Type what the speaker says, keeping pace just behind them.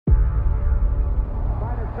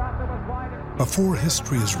Before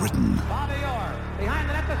history is written,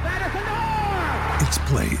 it's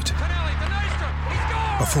played.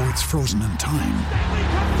 Before it's frozen in time,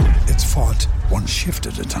 it's fought one shift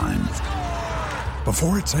at a time.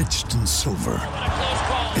 Before it's etched in silver,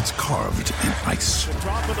 it's carved in ice.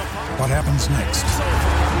 What happens next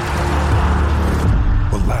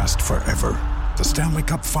will last forever. The Stanley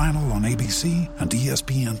Cup Final on ABC and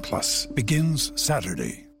ESPN Plus begins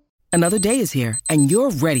Saturday. Another day is here, and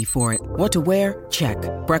you're ready for it. What to wear? Check.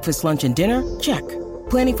 Breakfast, lunch, and dinner? Check.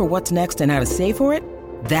 Planning for what's next and how to save for it?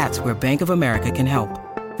 That's where Bank of America can help.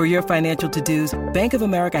 For your financial to-dos, Bank of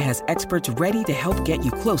America has experts ready to help get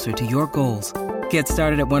you closer to your goals. Get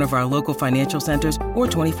started at one of our local financial centers or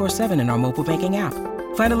 24/7 in our mobile banking app.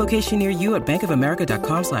 Find a location near you at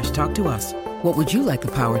bankofamerica.com/talktous. What would you like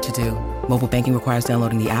the power to do? Mobile banking requires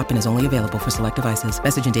downloading the app and is only available for select devices.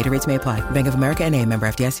 Message and data rates may apply. Bank of America N.A., member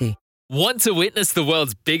FDIC. Want to witness the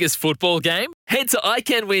world's biggest football game? Head to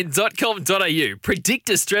iCanWin.com.au, predict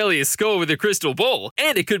Australia's score with a crystal ball,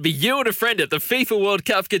 and it could be you and a friend at the FIFA World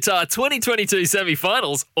Cup Qatar 2022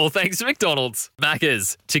 semi-finals, all thanks to McDonald's.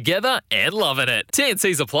 Maccas, together and loving it.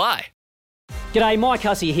 TNCs apply. G'day, Mike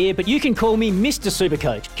Hussey here, but you can call me Mr.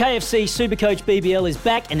 Supercoach. KFC Supercoach BBL is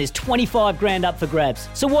back and there's 25 grand up for grabs.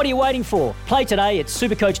 So what are you waiting for? Play today at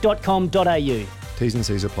supercoach.com.au. T's and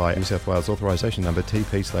C's apply. New South Wales authorisation number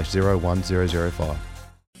TP/01005.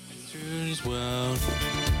 It's Trudy's world.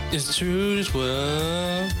 It's Trudy's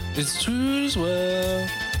world. It's Trudy's world.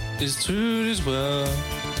 It's Trudy's world.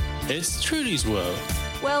 It's Trudy's world.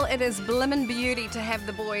 Well, it is blimmin' beauty to have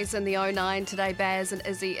the boys in the 09 today, Baz and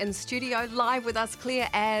Izzy, in studio live with us, clear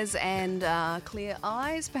as and clear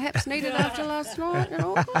eyes, perhaps needed after last night.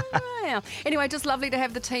 Yeah. Anyway, just lovely to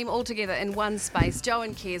have the team all together in one space. Joe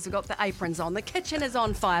and Kez have got the aprons on. The kitchen is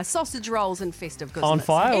on fire. Sausage rolls and festive goodness. On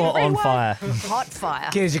fire or on fire? Hot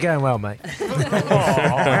fire. Kez, you're going well, mate.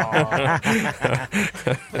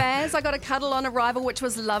 Baz, I got a cuddle on arrival, which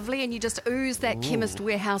was lovely, and you just oozed that Chemist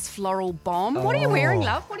Warehouse floral bomb. What are you wearing,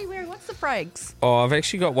 love? What are you wearing? What's the frags? Oh, I've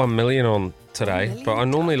actually got 1 million on today, but I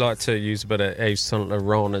normally like to use a bit of Yves Saint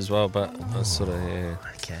Laurent as well, but I sort of, yeah.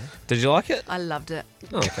 Okay. Did you like it? I loved it.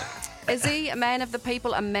 Oh, okay. Izzy, a man of the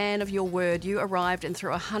people, a man of your word. You arrived and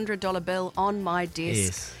threw a $100 bill on my desk.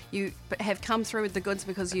 Yes. You have come through with the goods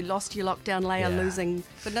because you lost your lockdown layer, losing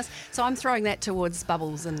goodness. So I'm throwing that towards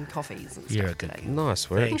bubbles and coffees and You're stuff a good today. Nice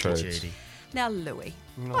work, Thank you, Trudes. Judy. Now, Louis,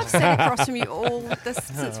 I've sat across from you all this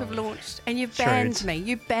since we've launched, and you've banned me.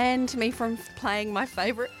 You banned me from playing my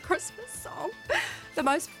favourite Christmas song, the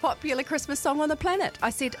most popular Christmas song on the planet. I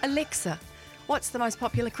said, Alexa, what's the most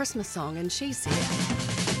popular Christmas song? And she said,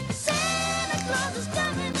 Santa Claus is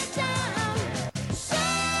coming to town.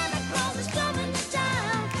 Santa Claus is coming to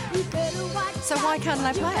town. You better watch. So why can't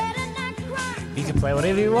I play it? You can play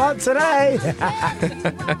whatever you want today.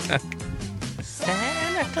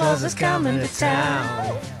 Santa Claus is coming to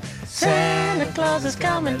town. Santa Claus is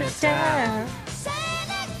coming to town.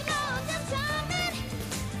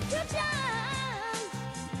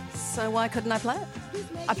 So why couldn't I play it?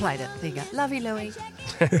 I played it. There you go. Love you, Louis.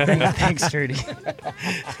 Thanks, Trudy.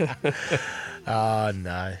 Oh,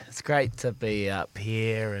 no. It's great to be up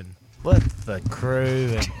here and with the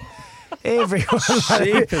crew and everyone.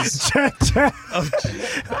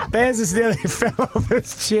 Baz has nearly fell off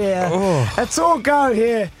his chair. Oh. It's all go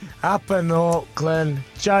here up in Auckland.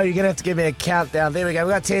 Joe, you're going to have to give me a countdown. There we go.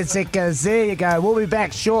 We've got 10 seconds. There you go. We'll be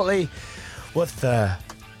back shortly with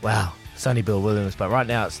Sonny Bill Williams. But right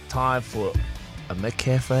now it's time for a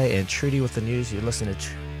McCafe and Trudy with the news. You're listening to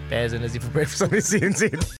Baz and Izzy for breakfast on SCNZ.